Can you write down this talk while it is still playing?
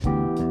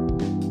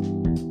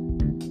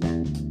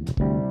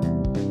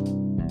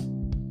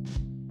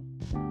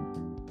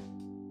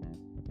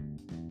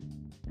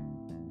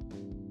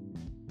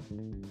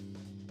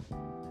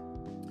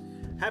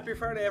Happy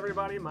Friday,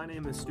 everybody. My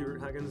name is Stuart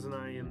Huggins, and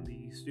I am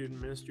the student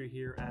ministry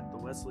here at the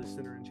Wesley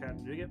Center in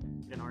Chattanooga.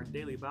 And our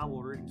daily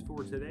Bible readings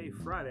for today,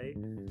 Friday,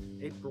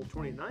 April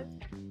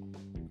 29th,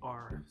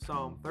 are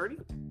Psalm 30,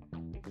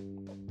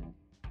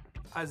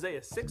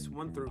 Isaiah 6,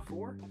 1 through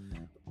 4,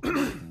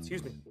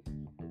 excuse me,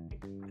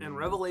 and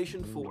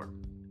Revelation 4.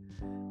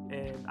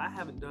 And I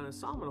haven't done a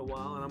psalm in a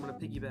while, and I'm going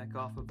to piggyback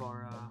off of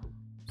our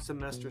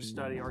semester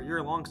study, our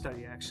year-long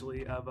study,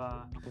 actually, of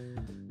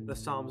the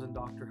Psalms in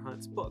Dr.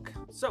 Hunt's book.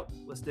 So,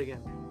 let's dig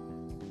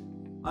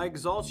in. I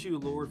exalt you,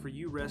 Lord, for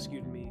you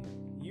rescued me.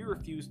 You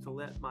refused to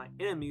let my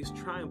enemies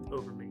triumph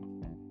over me.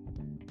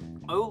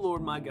 O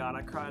Lord my God,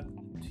 I cried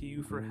to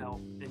you for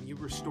help, and you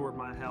restored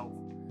my health.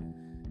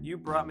 You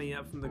brought me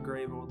up from the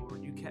grave, O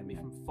Lord. You kept me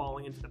from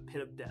falling into the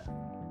pit of death.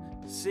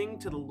 Sing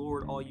to the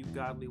Lord, all you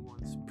godly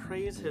ones.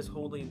 Praise his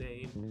holy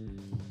name.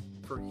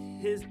 For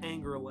his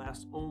anger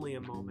lasts only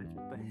a moment,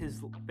 but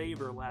his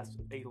favor lasts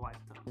a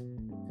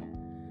lifetime.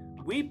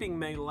 Weeping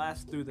may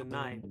last through the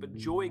night, but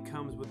joy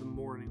comes with the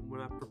morning.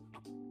 When I'm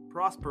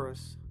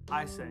prosperous,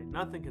 I say,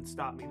 nothing can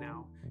stop me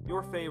now.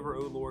 Your favor,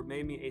 O Lord,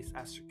 made me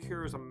as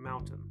secure as a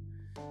mountain.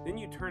 Then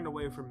you turned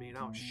away from me, and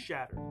I was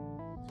shattered.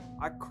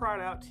 I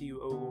cried out to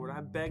you, O Lord.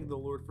 I begged the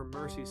Lord for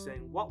mercy,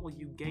 saying, what will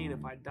you gain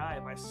if I die,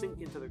 if I sink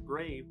into the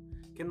grave?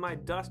 Can my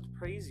dust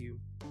praise you?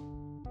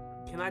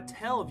 Can I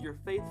tell of your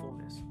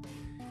faithfulness?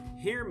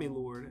 Hear me,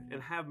 Lord,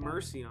 and have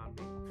mercy on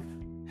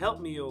me. Help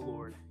me, O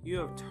Lord. You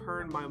have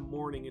turned my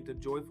mourning into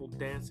joyful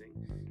dancing.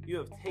 You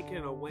have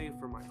taken away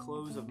from my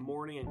clothes of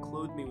mourning and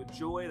clothed me with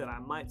joy, that I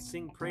might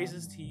sing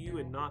praises to you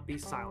and not be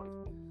silent.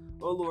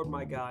 O Lord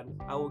my God,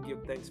 I will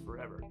give thanks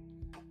forever.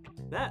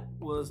 That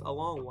was a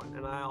long one,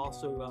 and I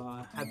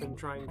also have been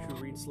trying to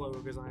read slower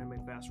because I am a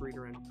fast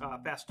reader and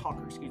fast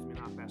talker. Excuse me,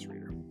 not fast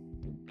reader.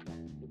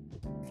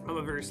 I'm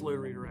a very slow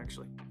reader,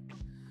 actually.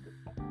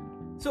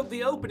 So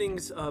the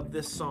openings of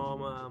this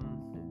psalm,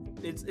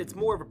 it's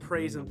more of a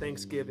praise and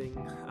thanksgiving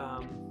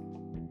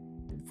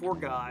for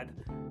God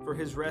for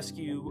his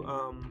rescue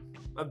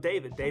of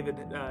David. David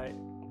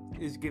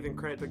is giving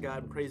credit to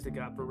God and praise to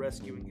God for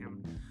rescuing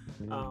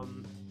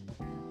him.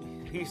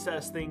 He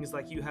says things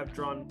like, you have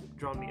drawn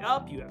me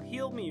up, you have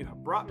healed me, you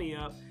have brought me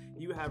up,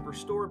 you have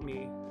restored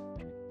me.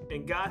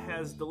 And God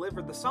has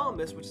delivered the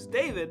psalmist, which is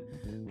David,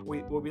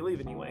 we believe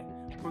anyway,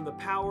 from the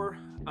power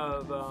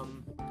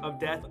of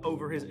death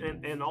over his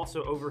and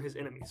also over his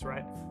enemies,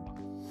 right?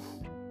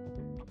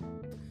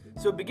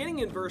 So beginning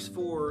in verse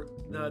 4,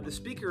 the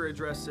speaker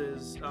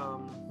addresses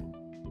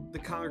the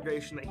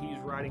congregation that he's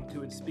writing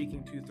to and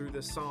speaking to through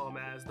this psalm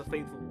as the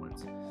faithful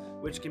ones,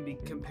 which can be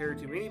compared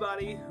to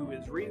anybody who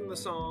is reading the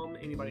psalm,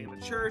 anybody in the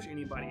church,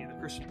 anybody in the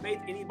Christian faith,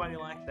 anybody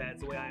like that.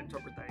 It's the way I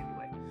interpret that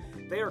anyway.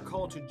 They are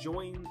called to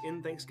join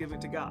in thanksgiving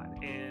to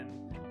God.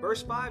 And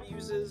verse 5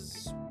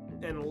 uses,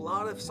 and a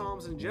lot of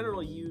psalms in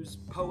general use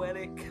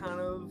poetic kind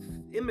of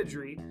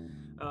imagery,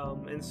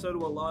 and so do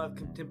a lot of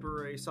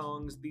contemporary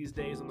songs these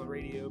days on the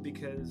radio,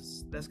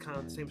 because that's kind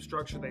of the same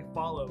structure they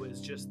follow,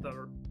 is just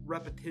the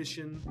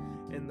repetition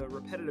and the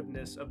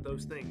repetitiveness of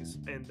those things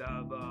and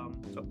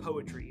of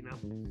poetry, you know.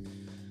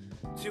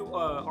 To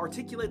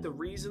articulate the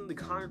reason the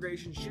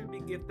congregation should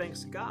give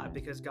thanks to God,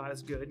 because God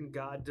is good and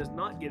God does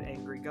not get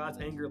angry. God's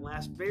anger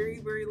lasts very,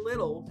 very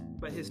little,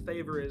 but his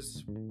favor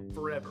is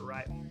forever,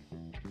 right?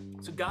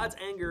 So God's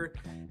anger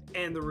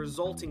and the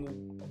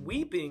resulting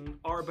weeping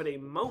are but a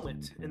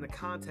moment in the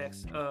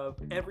context of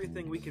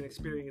everything we can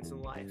experience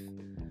in life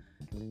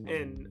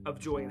and of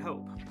joy and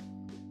hope.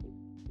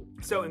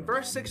 So in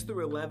verse 6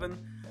 through 11,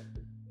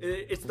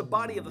 it's the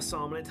body of the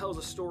psalm, and it tells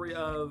a story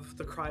of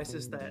the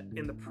crisis that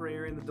in the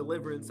prayer and the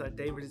deliverance that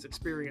David is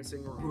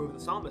experiencing, or whoever the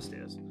psalmist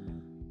is.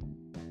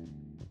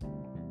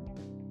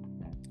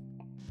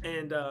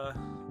 And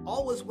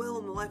all is well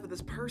in the life of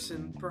this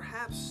person.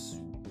 Perhaps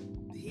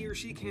he or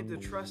she came to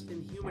trust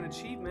in human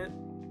achievement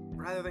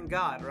rather than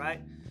God,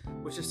 right?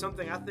 Which is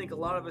something I think a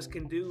lot of us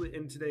can do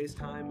in today's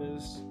time,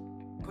 is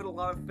put a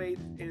lot of faith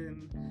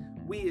in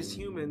we as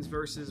humans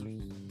versus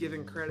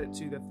giving credit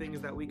to the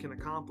things that we can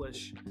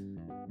accomplish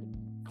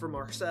from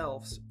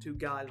ourselves to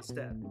God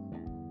instead.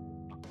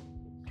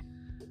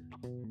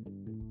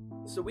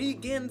 So we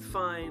again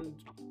find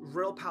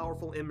real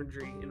powerful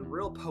imagery and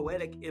real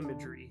poetic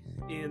imagery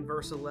in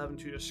verse 11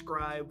 to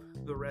describe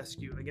the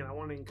rescue. And again, I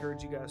want to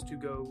encourage you guys to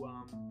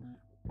go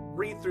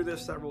read through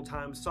this several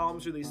times.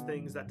 Psalms are these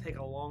things that take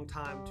a long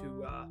time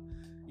to,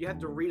 you have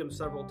to read them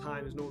several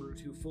times in order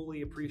to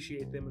fully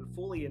appreciate them and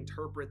fully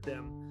interpret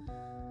them.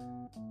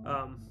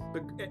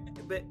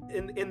 But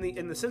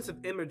in the sense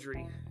of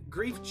imagery,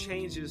 grief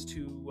changes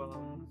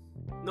to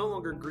no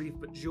longer grief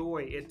but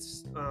joy.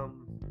 It's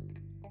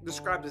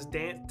described as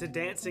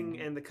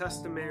dancing, and the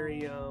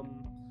customary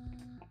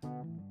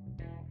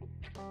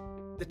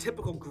the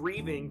typical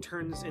grieving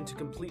turns into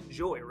complete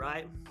joy,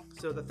 right?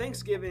 So the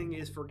thanksgiving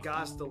is for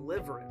God's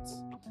deliverance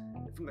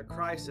from the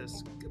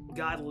crisis,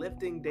 God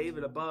lifting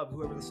David above,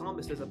 whoever the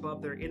psalmist is,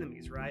 above their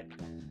enemies, right?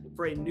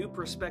 For a new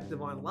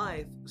perspective on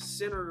life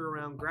centered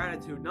around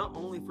gratitude, not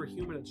only for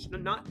human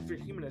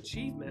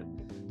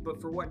achievement,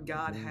 but for what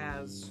God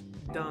has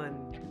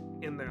done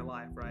in their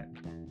life, right?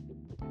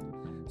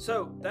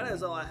 So that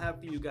is all I have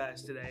for you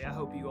guys today. I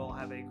hope you all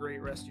have a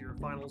great rest of your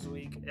finals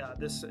week.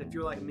 If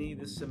you're like me,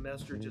 this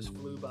semester just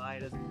flew by. It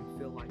doesn't even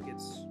feel like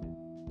it's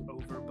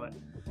over, but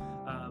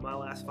my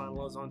last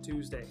final is on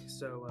Tuesday.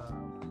 So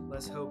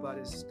let's hope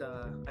I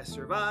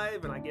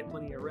survive and I get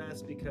plenty of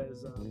rest,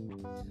 because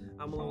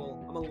I'm a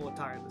little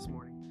tired this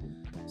morning.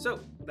 So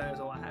that is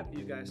all I have for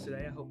you guys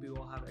today. I hope you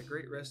all have a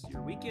great rest of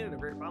your weekend and a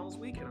great finals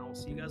week, and I will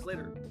see you guys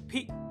later.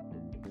 Pete.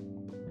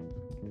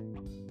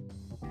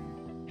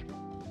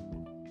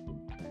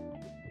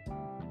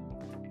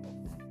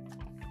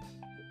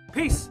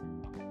 Peace.